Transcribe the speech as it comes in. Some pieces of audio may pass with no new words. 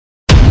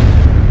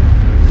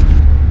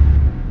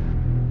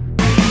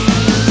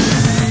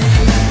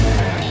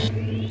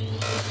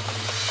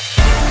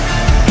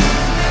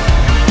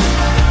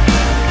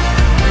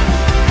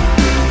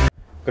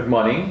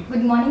morning.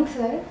 Good morning,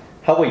 sir.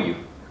 How are you?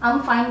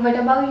 I'm fine. What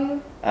about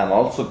you? I'm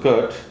also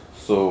good.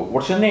 So,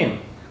 what's your name?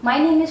 My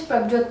name is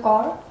PRABHJOT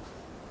KAUR.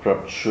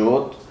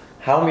 PRABHJOT.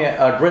 How may I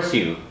address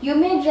you? You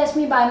may address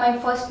me by my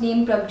first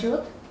name,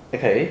 PRABHJOT.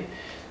 Okay.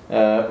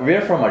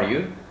 Where from are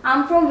you?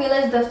 I'm from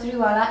village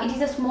INTERVIEWEE. It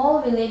is a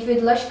small village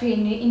with lush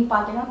greenery in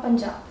Patna,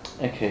 Punjab.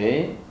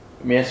 Okay.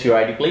 May I see your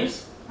ID,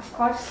 please? Of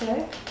course,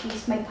 sir. This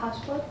is my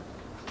passport.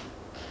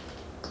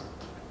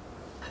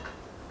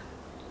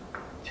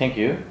 Thank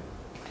you.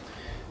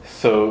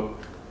 So,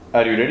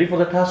 are you ready for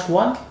the task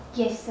 1?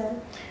 Yes, sir.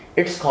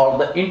 It's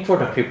called the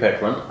introductory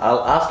pattern.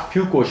 I'll ask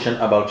few questions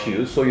about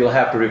you, so you'll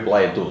have to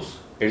reply those.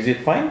 Is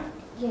it fine?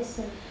 Yes,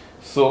 sir.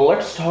 So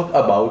let's talk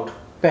about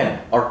pen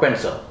or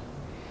pencil.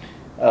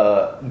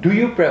 Do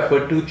you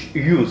prefer to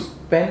use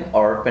pen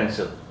or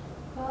pencil?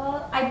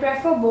 I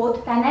prefer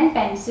both pen and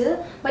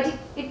pencil, but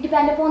it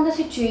depends upon the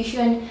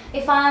situation.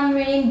 If I'm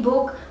reading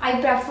book, I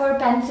prefer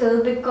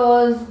pencil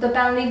because the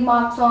pen leave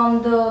marks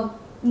on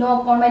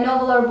my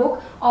novel or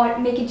book or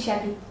make it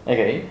shabby.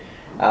 Okay.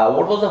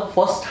 What was the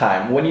first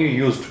time when you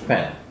used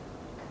pen?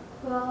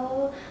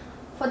 Well,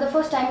 for the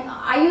first time,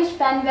 I used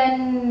pen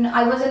when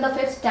I was in the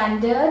 5th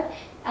standard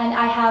and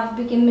I have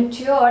become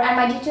mature, and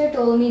my teacher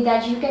told me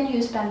that you can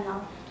use pen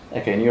now.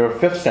 Okay, in your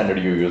 5th standard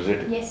you use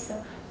it? Yes,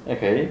 sir.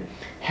 Okay.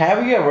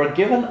 Have you ever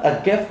given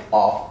a gift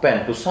of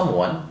pen to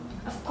someone?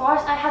 Of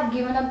course, I have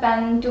given a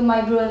pen to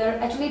my brother.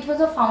 Actually, it was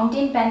a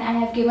fountain pen I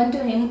have given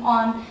to him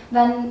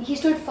when he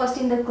stood first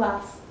in the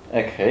class.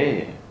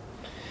 Okay.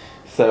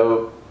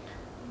 So,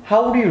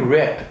 how would you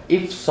react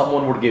if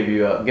someone would give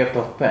you a gift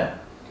of pen?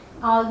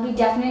 I'll be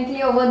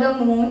definitely over the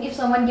moon if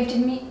someone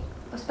gifted me,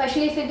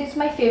 especially if it is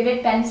my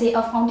favorite pen, say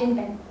a fountain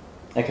pen.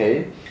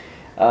 Okay.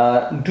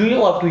 Do you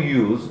love to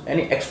use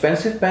any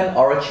expensive pen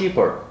or a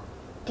cheaper?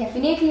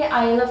 Definitely,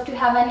 I love to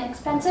have an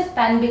expensive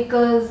pen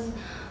because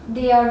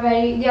they are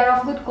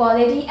of good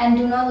quality and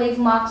do not leave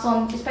marks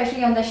on,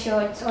 especially on the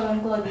shirts or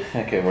on clothes.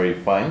 Okay, very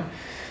fine.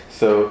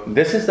 So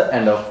this is the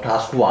end of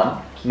task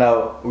 1.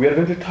 Now we are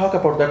going to talk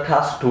about the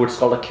task 2. It's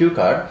called a cue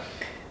card.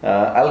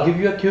 I'll give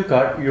you a cue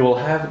card. You will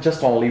have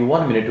just only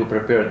 1 minute to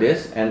prepare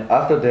this, and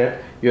after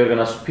that you're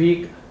gonna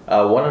speak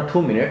 1 or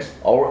 2 minutes,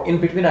 or in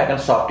between I can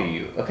stop to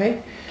you.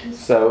 Okay?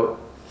 So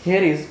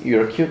here is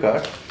your cue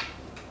card,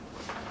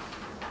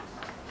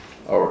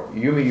 or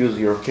you may use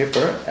your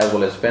paper as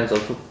well as pencil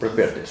to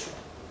prepare this one.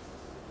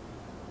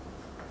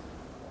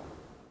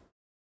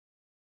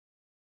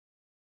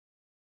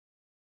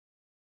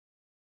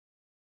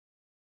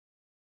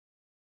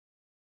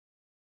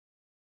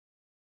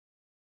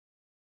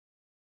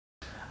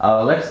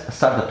 Let's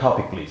start the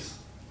topic, please.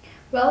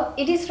 Well,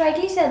 it is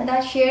rightly said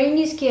that sharing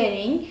is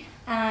caring,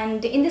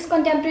 and in this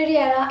contemporary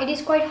era, it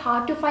is quite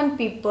hard to find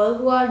people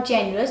who are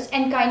generous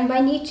and kind by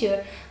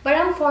nature. But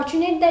I'm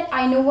fortunate that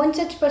I know one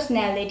such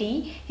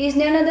personality. He is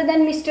none other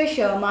than Mr.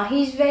 Sharma.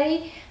 He is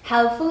very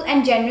helpful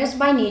and generous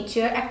by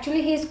nature.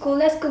 Actually, he is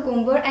cool as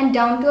cucumber and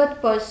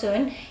down-to-earth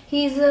person.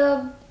 He is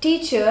a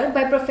teacher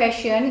by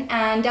profession,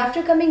 and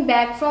after coming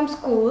back from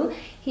school,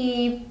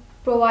 he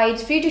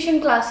provides free tuition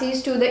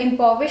classes to the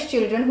impoverished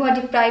children who are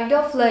deprived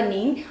of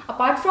learning.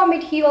 Apart from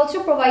it, he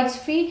also provides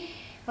free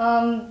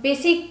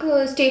basic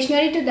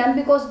stationery to them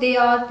because they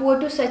are poor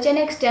to such an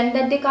extent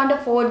that they can't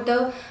afford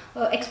the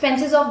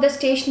expenses of the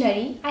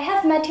stationery. I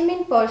have met him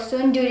in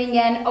person during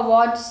an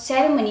awards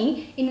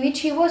ceremony in which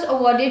he was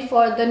awarded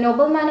for the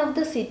nobleman of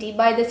the city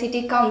by the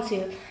city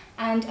council.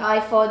 And I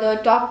further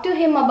talked to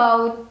him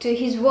about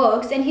his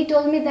works, and he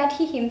told me that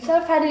he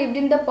himself had lived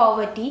in the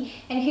poverty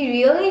and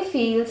he really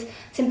feels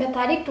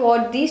sympathetic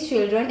toward these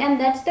children, and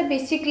that's the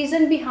basic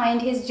reason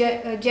behind his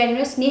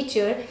generous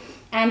nature.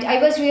 And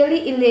I was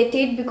really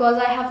elated because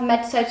I have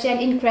met such an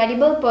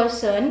incredible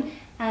person,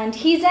 and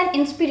he's an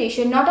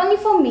inspiration not only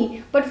for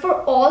me but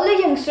for all the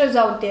youngsters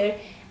out there.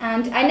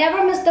 And I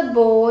never miss the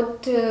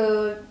boat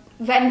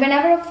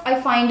whenever I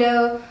find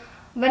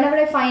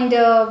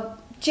a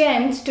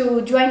chance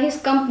to join his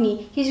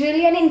company. He's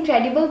really an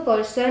incredible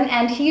person,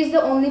 and he is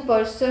the only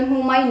person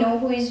whom I know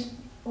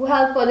who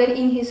help others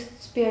in his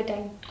spare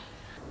time.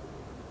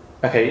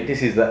 Okay,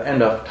 this is the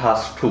end of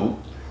task 2.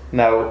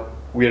 Now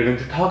we are going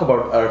to talk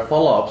about our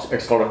follow-ups.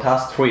 It's called a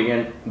task 3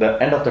 and the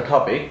end of the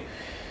topic.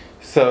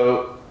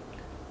 So,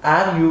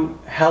 are you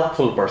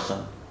helpful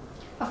person?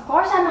 Of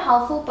course, I'm a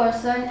helpful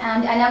person,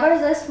 and I never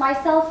resist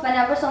myself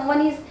whenever someone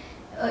is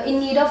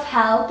in need of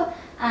help.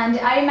 And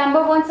I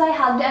remember once I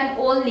helped an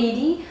old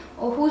lady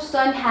whose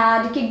son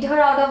had kicked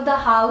her out of the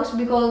house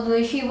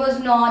because she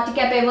was not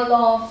capable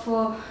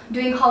of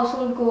doing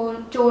household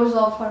chores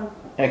of her.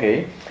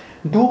 Okay.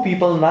 Do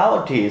people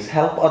nowadays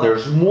help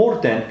others more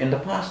than in the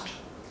past?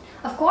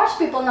 Of course,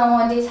 people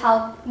nowadays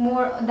help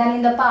more than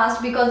in the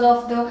past because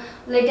of the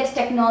latest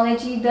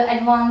technology. The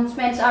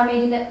advancements are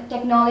made in the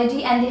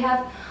technology, and they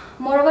have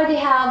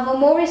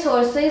more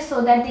resources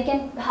so that they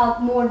can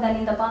help more than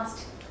in the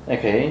past.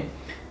 Okay.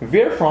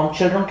 Where from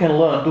children can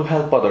learn to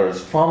help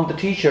others? From the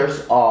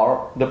teachers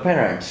or the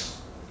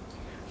parents?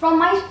 From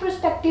my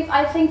perspective,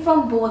 I think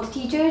from both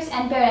teachers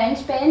and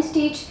parents. Parents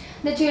teach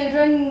the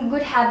children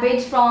good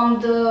habits from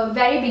the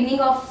very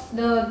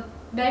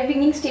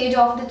beginning stage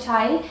of the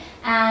child,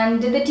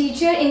 and the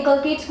teacher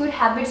inculcates good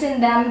habits in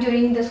them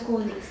during the school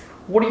days.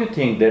 What do you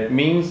think that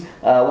means?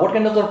 What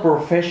kind of other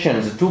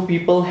professions do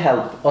people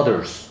help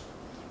others?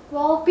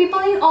 Well, people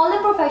in all the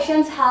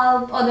professions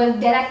help others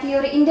directly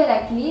or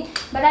indirectly,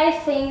 but I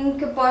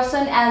think a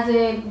person as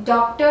a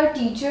doctor,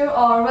 teacher,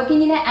 or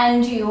working in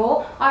an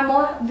NGO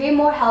are way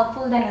more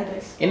helpful than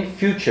others. In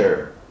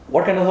future,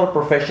 what kind of other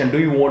profession do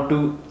you want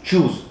to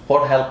choose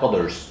for help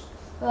others?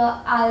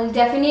 I'll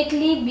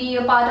definitely be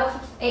a part of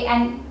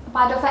an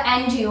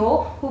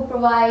NGO who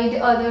provide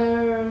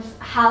others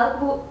help,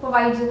 who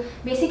provides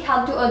basic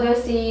help to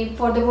others, say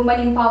for the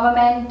women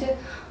empowerment,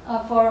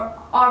 for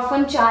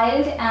orphan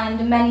child,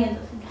 and many other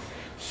things.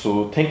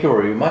 So thank you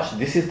very much.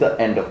 This is the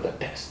end of the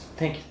test.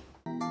 Thank you.